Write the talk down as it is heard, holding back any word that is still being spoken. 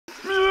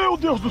Meu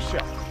Deus do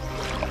céu!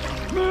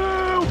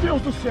 Meu Deus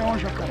do céu,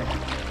 jacaré!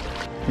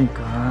 Vem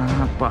cá,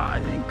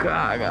 rapaz, vem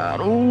cá,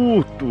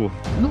 garoto!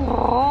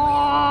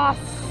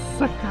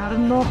 Nossa, cara,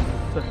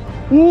 nossa!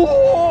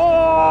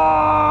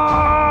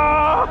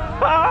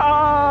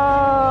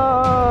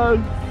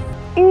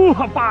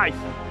 Rapaz!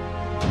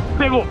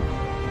 Pegou!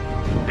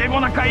 Pegou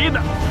na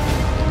caída!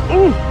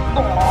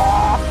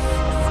 Nossa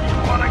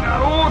senhora,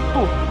 garoto!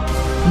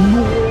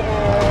 Nossa!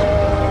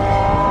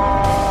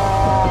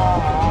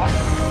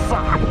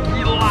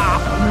 Que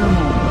lapa, meu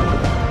irmão!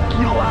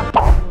 Que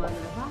lapa!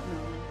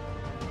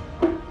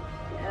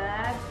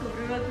 Ah,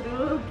 descobriu meu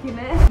truque,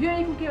 né? Viu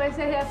aí com quem vai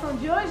ser a reação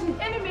de hoje?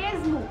 Ele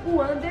mesmo,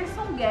 o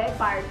Anderson Guedes,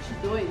 parte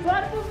 2.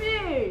 Bora pro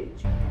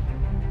vídeo!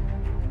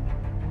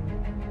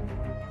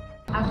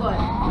 Agora.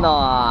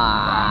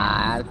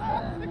 Nossa!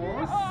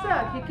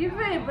 Nossa, o que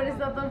veio pra ele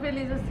estar tão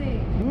feliz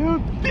assim? Meu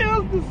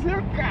Deus do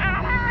céu!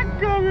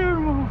 Caraca, meu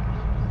irmão!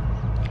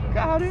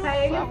 Caramba! Tá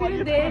ele e o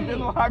filho dele.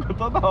 Fazendo água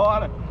toda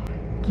hora!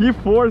 Que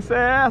força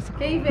é essa?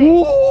 Quem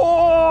veio? Que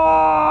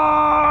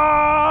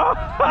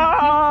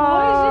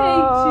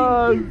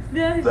foi, gente?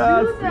 Me Nossa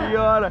ajuda!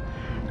 senhora!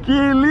 Que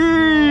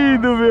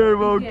lindo, meu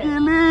irmão! Que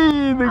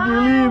lindo, que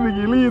lindo,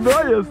 que lindo!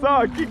 Olha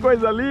só, que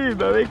coisa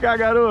linda! Vem cá,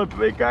 garoto!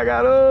 Vem cá,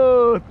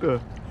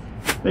 garoto!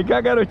 Vem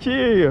cá,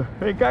 garotinho!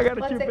 Vem cá,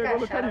 garotinho! Pegou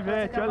no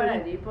canivete, olha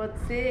aí! Pode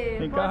ser.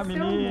 Vem cá,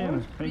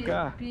 menino! Vem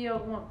cá!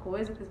 Alguma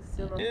coisa que eu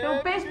esqueci o nome. Tem um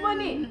peixe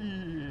bonito!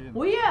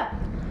 Uia!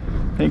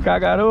 Vem cá,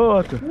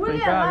 garoto! Vem Uia,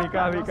 cá, vem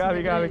cá, vem cá,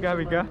 vem cá, vem cá,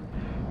 vem cá!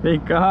 Vem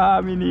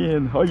cá,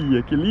 menino!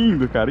 Olha que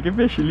lindo, cara! Que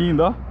peixe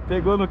lindo, ó!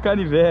 Pegou no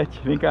canivete!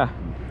 Vem cá!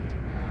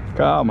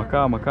 Calma,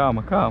 calma,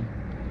 calma, calma.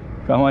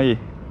 Calma aí.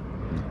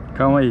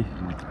 Calma aí.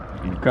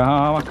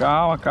 Calma,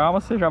 calma, calma.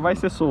 Você já vai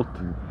ser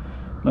solto.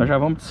 Nós já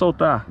vamos te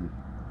soltar.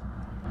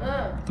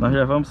 Nós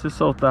já vamos se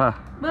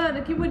soltar.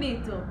 Mano, que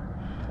bonito.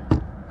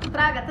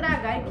 Traga,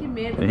 traga. Ai, que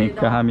medo. Vem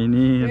cá,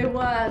 menino.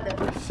 Ferroada.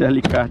 Esse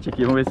alicate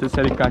aqui. Vamos ver se esse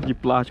alicate de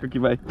plástico aqui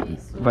vai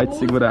te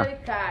segurar.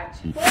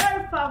 Alicate,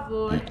 por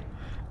favor.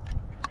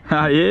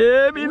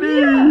 Aê,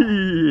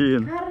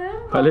 menino!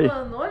 Caramba, olha aí.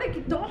 mano. Olha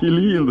que top. Que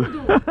lindo.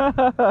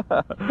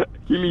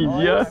 Que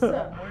lindinho.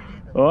 Nossa.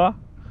 Ó,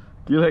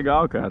 que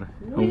legal, cara.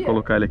 Vamos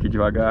colocar ele aqui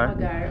devagar.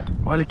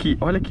 Olha aqui,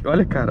 olha aqui,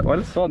 olha, cara.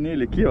 Olha só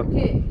nele aqui, ó.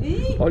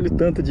 Olha o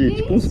tanto de,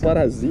 tipo, uns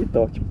parasitas,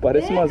 ó. Tipo,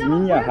 parece umas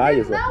mini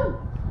arraias, ó.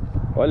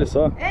 Olha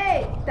só.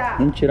 Eita.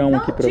 Vamos tirar um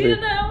aqui pra ver.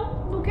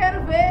 Não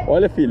quero ver.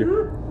 Olha,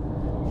 filho.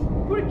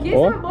 Por que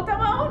você vai botar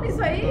mal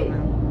nisso aí?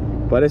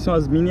 Parece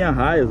umas mini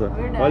arraias, ó.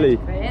 Verdade. Olha aí.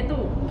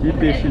 Credo. Que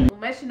peixe lindo. Não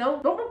mexe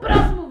não. Vamos pro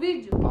próximo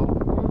vídeo. Vamos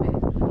ver.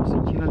 Tô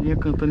sentindo a linha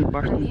cantando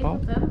embaixo do pau.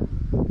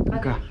 Vem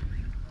cá.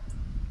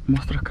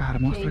 Mostra a cara,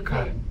 mostra a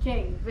cara.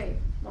 Quem vem?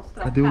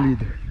 Mostra Cadê o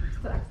líder?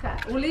 Mostra a cara.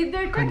 O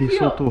líder tá Cadê? aqui,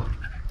 Soltou.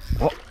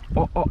 Ó,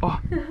 ó, ó, ó.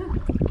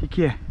 O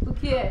que é? O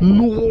que é?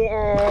 Nossa!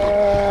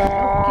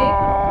 O que eu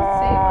não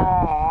sei,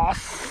 mano?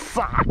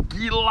 Nossa,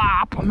 que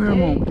lapa, meu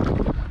irmão.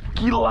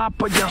 Que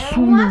lapa de açu,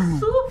 um meu irmão.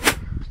 açu.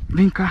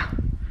 Vem cá.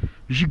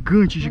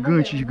 Gigante,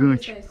 gigante,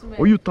 gigante.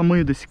 Olha o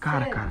tamanho desse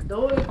cara, cara.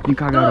 Vem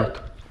cá,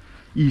 garoto.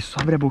 Isso,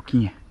 abre a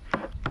boquinha.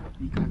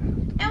 Vem cá,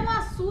 garoto. É um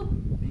açu.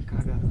 Vem cá,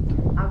 garoto.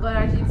 Agora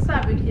a gente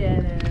sabe o que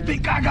é, né? Vem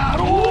cá,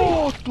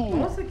 garoto.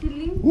 Nossa, que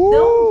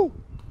lindão.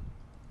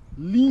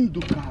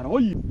 Lindo, cara.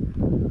 Olha.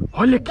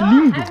 Olha que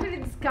lindo. Ele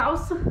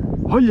descalço.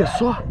 Olha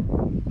só.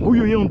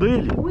 Olha o ião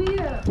dele.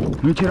 Uia.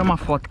 Vamos tirar uma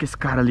foto com esse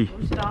cara ali.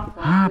 Vamos tirar uma foto.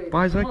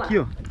 Rapaz, olha aqui,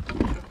 ó.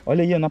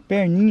 Olha aí, ó, na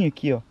perninha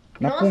aqui, ó.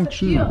 Na nossa,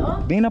 pontinha. aqui, ó.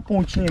 Bem na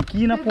pontinha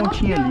aqui e na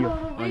pontinha ali, ó.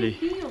 Olha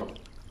aí.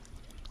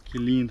 Que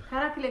lindo.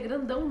 Caraca, ele é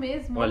grandão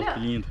mesmo. Olha que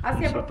lindo.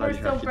 Assim, a Vamos soltar ele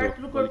proporção aqui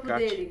perto do corpo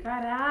alicate. dele.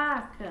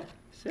 Caraca.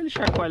 Se ele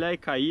chacoalhar e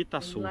cair,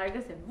 tá solto. Larga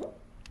assim.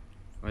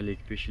 Olha aí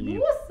que peixe lindo.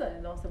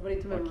 Nossa,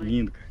 bonito Olha mesmo. que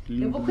lindo, cara. Que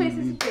lindo. Eu vou conhecer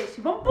esse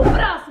peixe. Vamos pro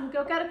próximo, que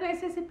eu quero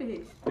conhecer esse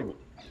peixe. Pegou.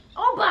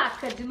 Ó o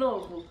Basta de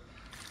novo.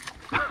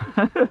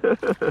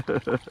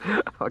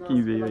 Olha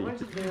quem veio aí.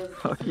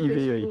 Olha quem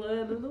veio aí.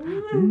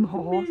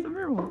 Nossa,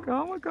 meu irmão.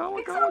 Calma, calma, Por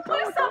que calma. você não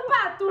põe calma,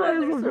 sapato,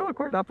 Anderson? Resolveu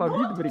acordar pra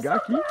vida, brigar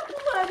aqui. Mano,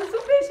 se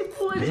o peixe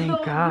pula de Vem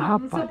novo cá, no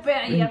rapaz. seu pé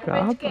aí, Vem a cá, culpa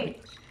é de rapaz.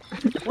 quem?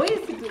 Olha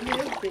esse meu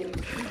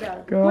Deus,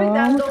 cuidado. Calma,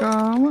 Cuidado.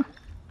 calma.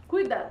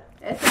 Cuidado.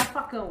 Essa é a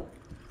facão.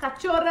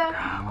 Cachorra.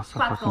 Calma,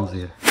 sua facão.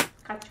 facãozeira.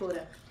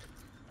 Cachorra.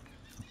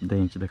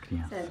 Dente da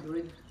criança. Você é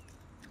doido.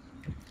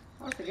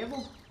 Nossa, aqui é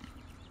bom.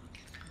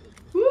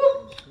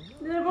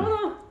 Não é bom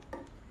não.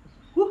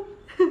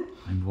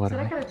 Vai embora,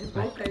 Será vai. que era de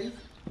boca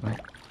isso? Vai.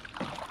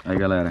 Aí,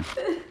 galera.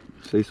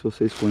 Não sei se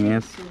vocês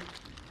conhecem,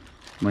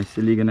 mas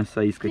se liga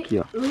nessa isca aqui,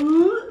 ó.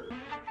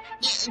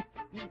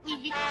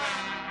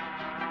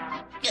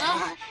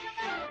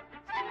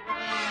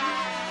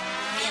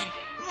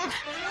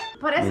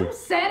 Parece um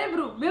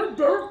cérebro. Meu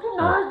Deus, que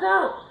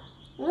nojo.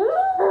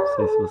 Não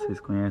sei se vocês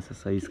conhecem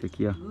essa isca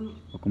aqui, ó.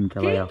 Olha como que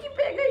ela é, ó. Quem que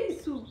pega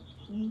isso?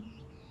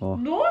 Ó.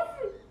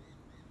 Nossa.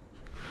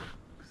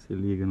 Se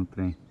liga no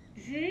trem.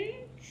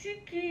 Gente,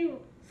 que...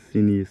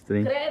 Sinistro,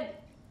 hein? Credo.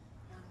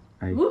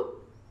 Aí.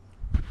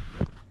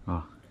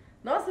 Ó.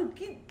 Nossa,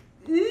 que...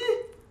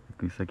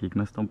 Com isso aqui que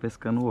nós estamos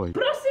pescando hoje.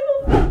 Próximo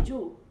pro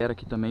vídeo. Era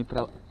aqui também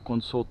pra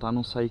quando soltar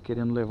não sair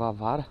querendo levar a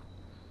vara.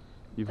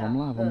 E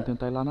vamos lá, vamos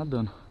tentar ir lá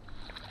nadando.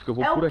 Acho que eu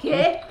vou por aqui.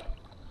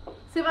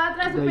 Você vai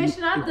atrás do Daí peixe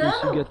nadando? eu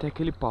consegui até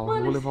aquele pau. Mano,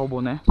 eu vou levar o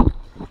boné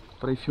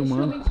pra ir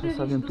filmando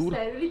essa aventura.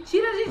 Ele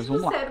tira a gente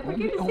do sério,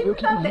 porque ele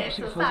sempre dá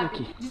dessa, sabe?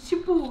 Aqui. De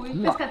tipo, ir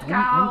pescar de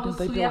Vamos calço,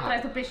 tentar ir ir pela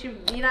atrás do peixe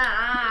vir na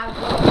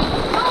água.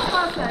 Não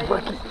faça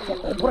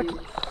isso. Vamos por aqui,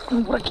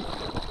 vamos por aqui.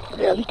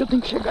 É ali que eu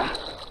tenho que chegar.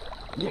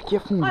 E aqui é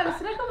fundo. Olha,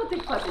 será que eu vou ter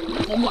que fazer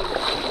isso? Vamos lá.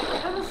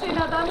 Eu não sei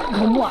nadar, não.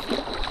 Vamos lá.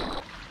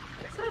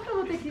 Será que eu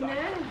vou ter que,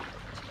 né?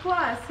 Tipo,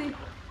 assim...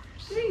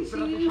 Gente,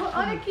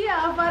 olha aqui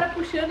a vara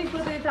puxando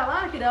enquanto ele tá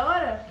lá, que da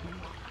hora.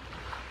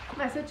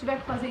 Mas se eu tiver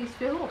que fazer isso,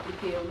 ferrou,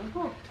 porque eu não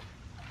vou.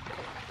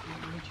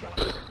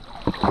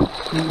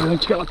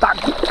 Onde que ela tá?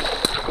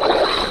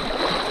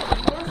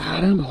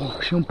 Caramba, ó,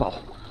 achei um pau.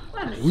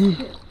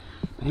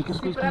 Peraí que as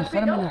coisas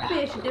começaram a melhorar.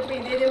 Peixe,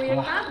 dependendo, eu ia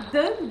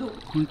nadando.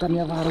 Onde tá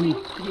minha vara ali?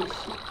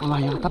 Olha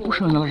lá, ela tá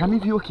puxando, ela já me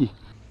viu aqui.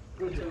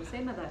 Gente, eu não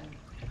sei nadar.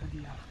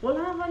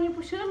 Olha lá a varinha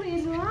puxando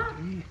ele lá.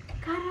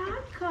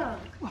 Caraca.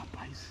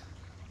 Rapaz.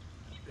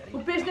 O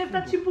peixe deve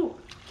estar tipo...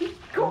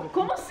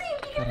 Como assim?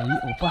 O que Peraí,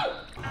 opa.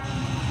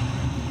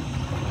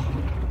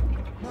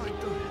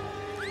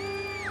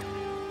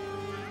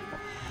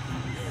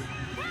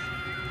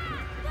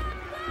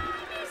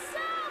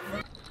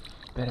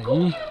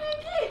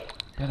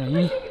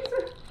 Peraí.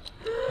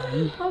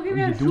 Alguém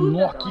me Olha, deu um ajuda,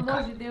 nó aqui, pelo cara.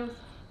 amor de Deus.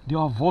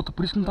 Deu a volta,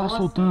 por isso que não tava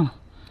soltando.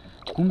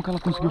 Como que ela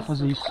conseguiu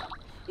fazer isso?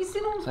 E se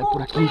não Sai for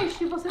por um aqui.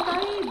 peixe, você tá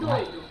aí,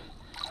 doido?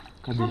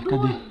 Cadê?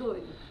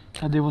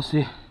 Cadê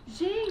você?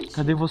 Gente,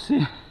 Cadê você?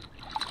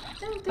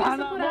 eu não tenho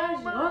essa coragem.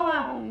 Olha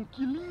lá.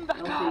 Que linda,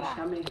 É um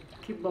peixe, amém.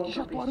 Que bom que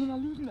é um peixe.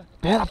 linda.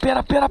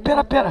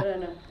 Pera.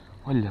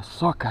 Olha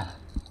só, cara.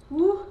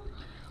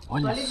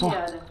 Olha só.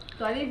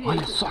 Tô aliviada.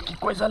 Olha só que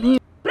coisa linda.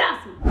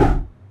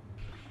 Próximo.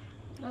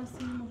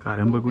 Próximo.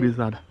 Caramba,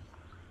 gurizada.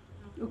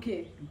 O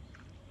quê?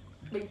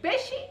 Vem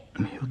peixe?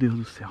 Meu Deus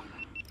do céu.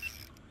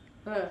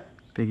 Ah.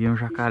 Peguei um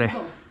jacaré.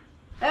 Bom.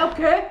 É o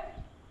quê?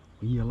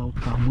 Olha lá o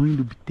tamanho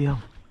do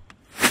bitelo.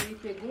 Ele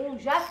pegou um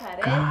jacaré.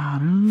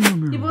 Caramba,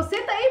 meu E irmão.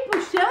 você tá aí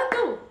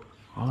puxando?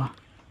 Olha lá.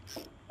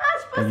 Ah,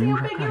 tipo assim, eu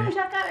peguei jacaré. um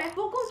jacaré.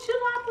 Vou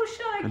continuar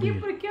puxando Cadê aqui ele?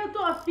 porque eu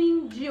tô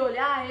afim de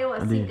olhar eu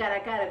assim, Cadê? cara a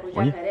cara com o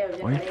Olha, jacaré.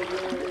 O olha. jacaré.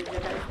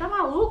 Você tá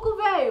maluco,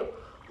 velho?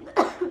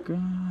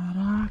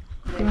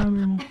 Caraca,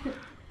 meu irmão.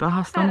 Tá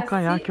arrastando o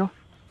Cara, caiaque, ó.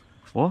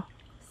 Ó.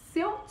 Se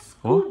eu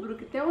descubro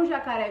que tem um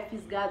jacaré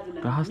fisgado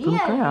na Tá arrastando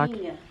minha o caiaque.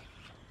 linha,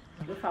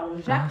 eu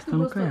falo, já que tu arrastando o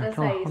gostou caiaque,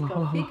 dessa ó lá, isca, ó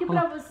lá, fique ó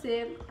lá. pra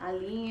você a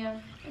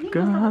linha. Eu nem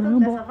gostava tanto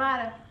Caramba. dessa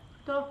vara.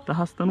 Tá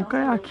arrastando o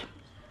caiaque.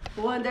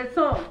 Ô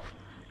Anderson,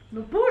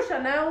 não puxa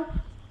não.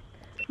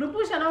 Não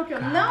puxa não, que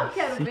eu não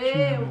quero Cacete, ver.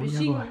 meu O irmão, e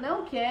bichinho agora?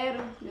 não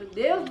quero. Meu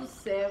Deus do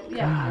céu. E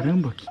agora?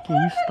 Caramba, que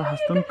é isso? Tá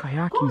arrastando o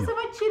caiaque, Como meu. você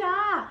vai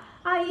tirar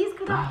a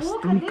isca Tá da boca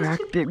arrastando o deste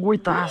caiaque. Pegou e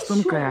tá arrastando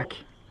o bicho?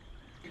 caiaque.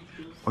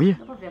 Olha.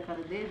 Dá pra ver a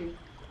cara dele?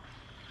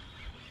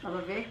 Dá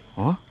pra ver?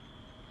 Ó.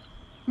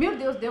 Meu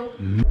Deus, deu.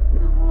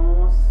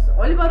 Nossa,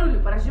 olha o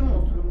barulho, parece de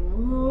monstro.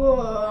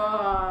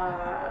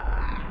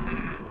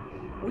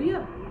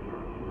 Olha,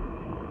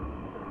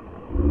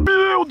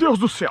 Meu Deus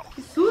do céu.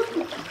 que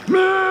susto.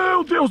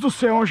 Meu Deus do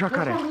céu, um Deixa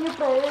jacaré. a linha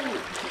pra ele.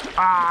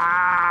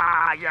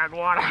 Ah, e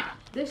agora?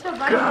 Deixa a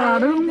vara pra ele.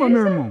 Caramba,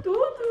 meu irmão. Deixa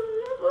tudo.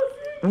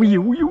 Você.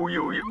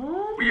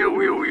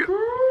 Ui.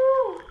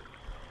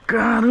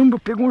 Caramba,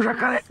 pegou um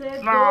jacaré. Você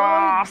é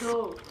Nossa.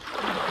 doido.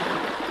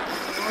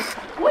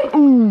 Nossa.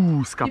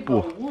 Ui.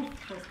 Escapou. Que bom.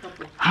 Ufa,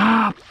 escapou.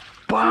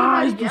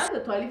 Rapaz do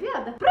Eu tô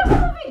aliviada.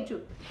 Próximo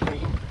vídeo.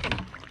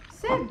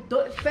 Você é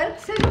doido. Espero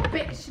que seja um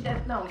peixe.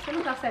 Não, você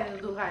não tá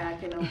saindo do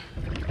caiaque,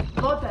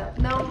 não. Volta.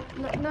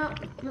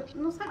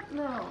 Não sai.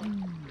 Não.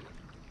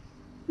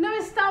 Não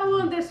está o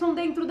Anderson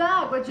dentro da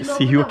água de novo.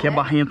 Esse rio não, aqui é né?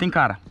 barrento, hein,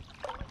 cara?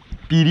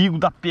 Perigo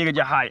da pega de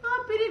arraia.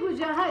 Ah, perigo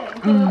de arraia.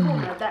 Então eu vou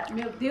nadar.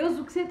 Meu Deus,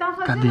 o que você tá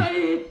fazendo Cadê?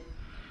 aí?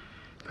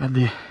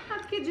 Cadê?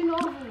 Aqui de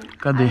novo.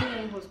 Cadê? A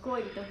linha enroscou,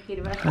 então o que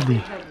ele vai fazer? Cadê?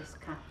 Ele vai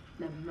buscar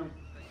na mão.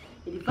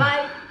 Ele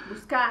vai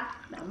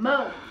buscar na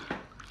mão.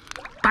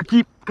 Tá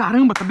aqui.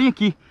 Caramba, tá bem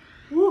aqui.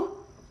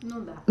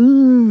 Não dá.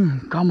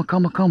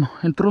 Calma.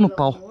 Entrou no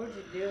pau. Pelo amor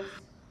de Deus.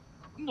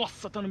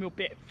 Nossa, tá no meu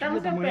pé. Tá no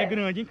Filha da seu mãe, pé. é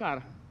grande, hein,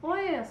 cara?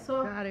 Olha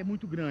só. Cara, é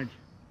muito grande.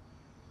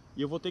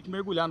 E eu vou ter que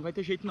mergulhar, não vai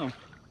ter jeito não.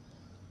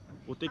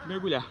 Vou ter que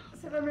mergulhar.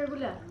 Você vai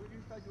mergulhar.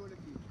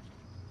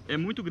 É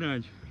muito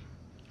grande.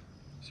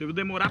 Se eu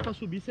demorar pra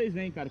subir, vocês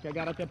vêm, cara, que a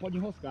garota pode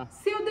enroscar.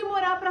 Se eu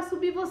demorar pra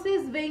subir,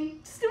 vocês vêm.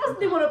 Se você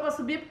demorou pra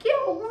subir, é porque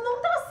algo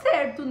não tá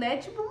certo, né?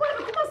 Tipo,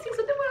 mano, como assim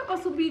se eu demorar pra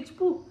subir?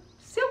 Tipo,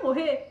 se eu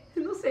morrer?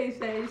 Não sei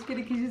se é isso que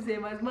ele quis dizer,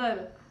 mas,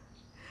 mano,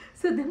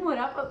 se eu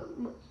demorar pra...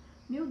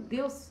 Meu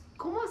Deus,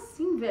 como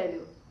assim,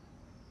 velho?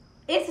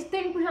 Esse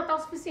tempo já tá o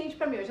suficiente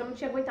pra mim. Eu já não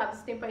tinha aguentado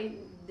esse tempo aí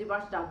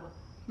debaixo d'água.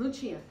 Não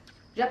tinha.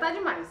 Já tá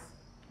demais.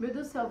 Meu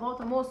Deus do céu,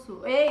 volta,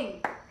 moço.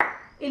 Ei!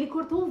 Ele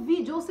cortou o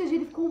vídeo, ou seja,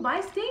 ele ficou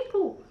mais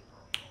tempo.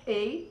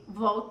 Ei,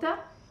 volta.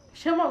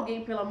 Chama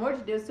alguém, pelo amor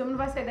de Deus. Esse homem não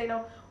vai sair daí,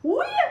 não.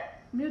 Uia!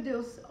 Meu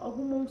Deus,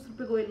 algum monstro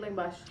pegou ele lá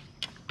embaixo.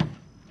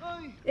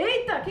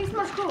 Eita, quem se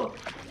machucou?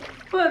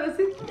 Mano, eu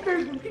sempre me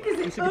pergunto, o que é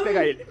esse... Consegui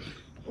pegar ele.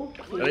 O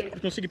quê?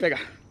 Eu consegui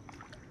pegar.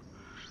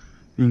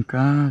 Vem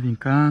cá, vem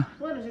cá.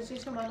 Mano, eu já tinha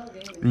chamado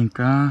alguém. Vem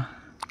cá.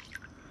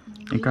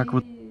 Vem cá que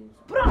eu vou...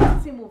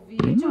 Próximo Tem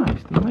vídeo.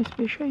 mais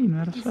peixe aí, não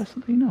era só essa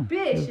daí não.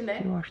 Peixe,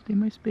 né? Eu acho que tem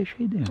mais peixe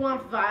aí dentro. Com a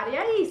vara e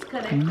a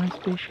isca, né? Tem mais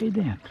peixe aí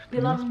dentro.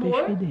 Tem Pelo mais peixe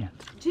amor aí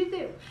dentro. de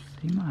Deus.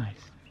 Tem mais.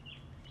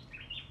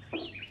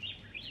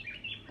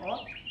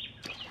 Ó.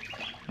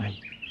 Aí.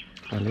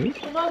 Falei?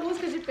 Uma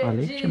música de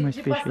Falei que tinha mais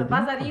peixe aí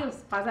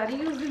dentro.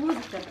 passarinhos e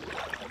música.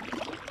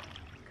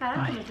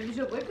 Caraca, Ai. mas ele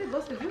jogou e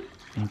pegou, você viu?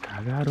 Vem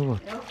cá,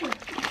 garoto. É o quê?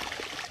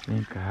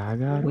 Vem cá,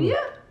 garoto.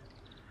 Uia!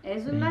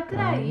 És Vem uma cá,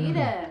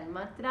 traíra,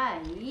 uma Vem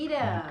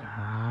traíra.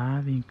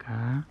 cá, vem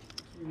cá.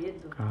 Que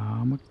medo.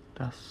 Calma, que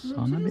tá só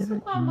Não na tira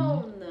isso com a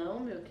mão beiradinha. não,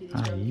 meu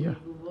querido Aí,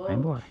 amigo. ó. Vai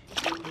embora.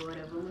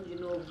 Embora, vamos de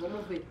novo,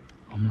 vamos ver.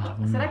 Vamos lá,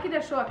 vamos Será lá. que ele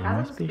achou a Tem casa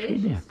mais dos peixe aí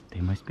peixes? dentro.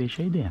 Tem mais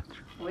peixe aí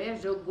dentro. Olha,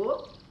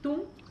 jogou,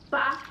 tum,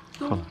 pá,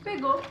 tum, Ó.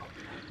 pegou.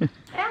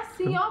 É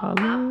assim, ó, pá,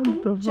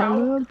 Tô pum,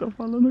 tchau.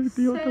 falando que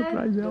tem outro Cê é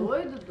atrás dela.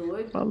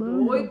 doido,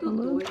 Falando.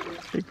 doido.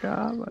 Vem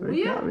cá, mano,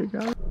 vem Uia. cá, vem cá.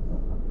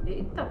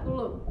 Eita,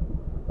 pulou.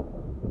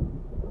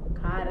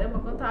 Caramba,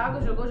 quanta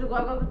água jogou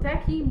água até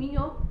aqui em mim,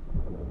 ó.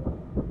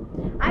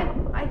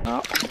 Ai.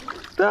 Ah,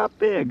 tá,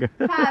 pega.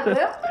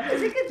 Caramba,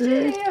 pensei que eu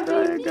tirei. Eita,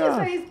 Veio aqui legal.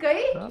 essa isca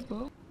aí. Tá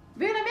bom.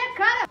 Veio na minha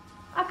cara.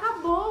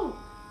 Acabou.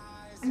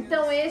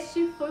 Então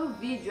este foi o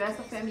vídeo,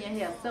 essa foi a minha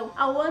reação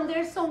ao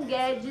Anderson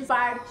Guedes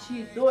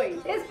parte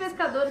 2. Esse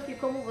pescador que,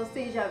 como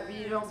vocês já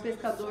viram, é um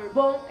pescador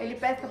bom, ele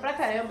pesca pra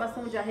caramba,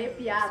 são de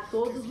arrepiar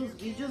todos os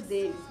vídeos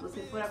dele. Se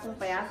você for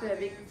acompanhar, você vai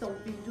ver que são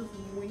vídeos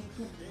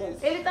muito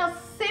bons. Ele tá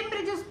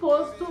sempre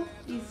disposto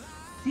e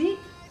se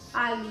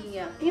a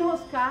linha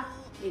enroscar,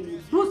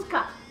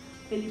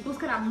 ele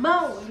busca na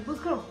mão, ele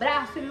busca no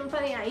braço, ele não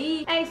tá nem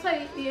aí. É isso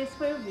aí, e esse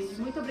foi o vídeo.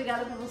 Muito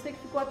obrigada pra você que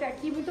ficou até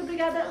aqui. Muito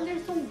obrigada,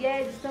 Anderson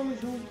Guedes. Tamo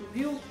junto,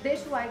 viu?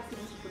 Deixa o like se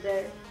você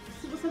puder.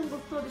 Se você não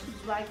gostou, deixa o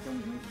dislike.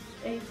 Tamo junto.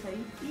 É isso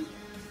aí. E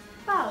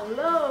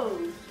falou!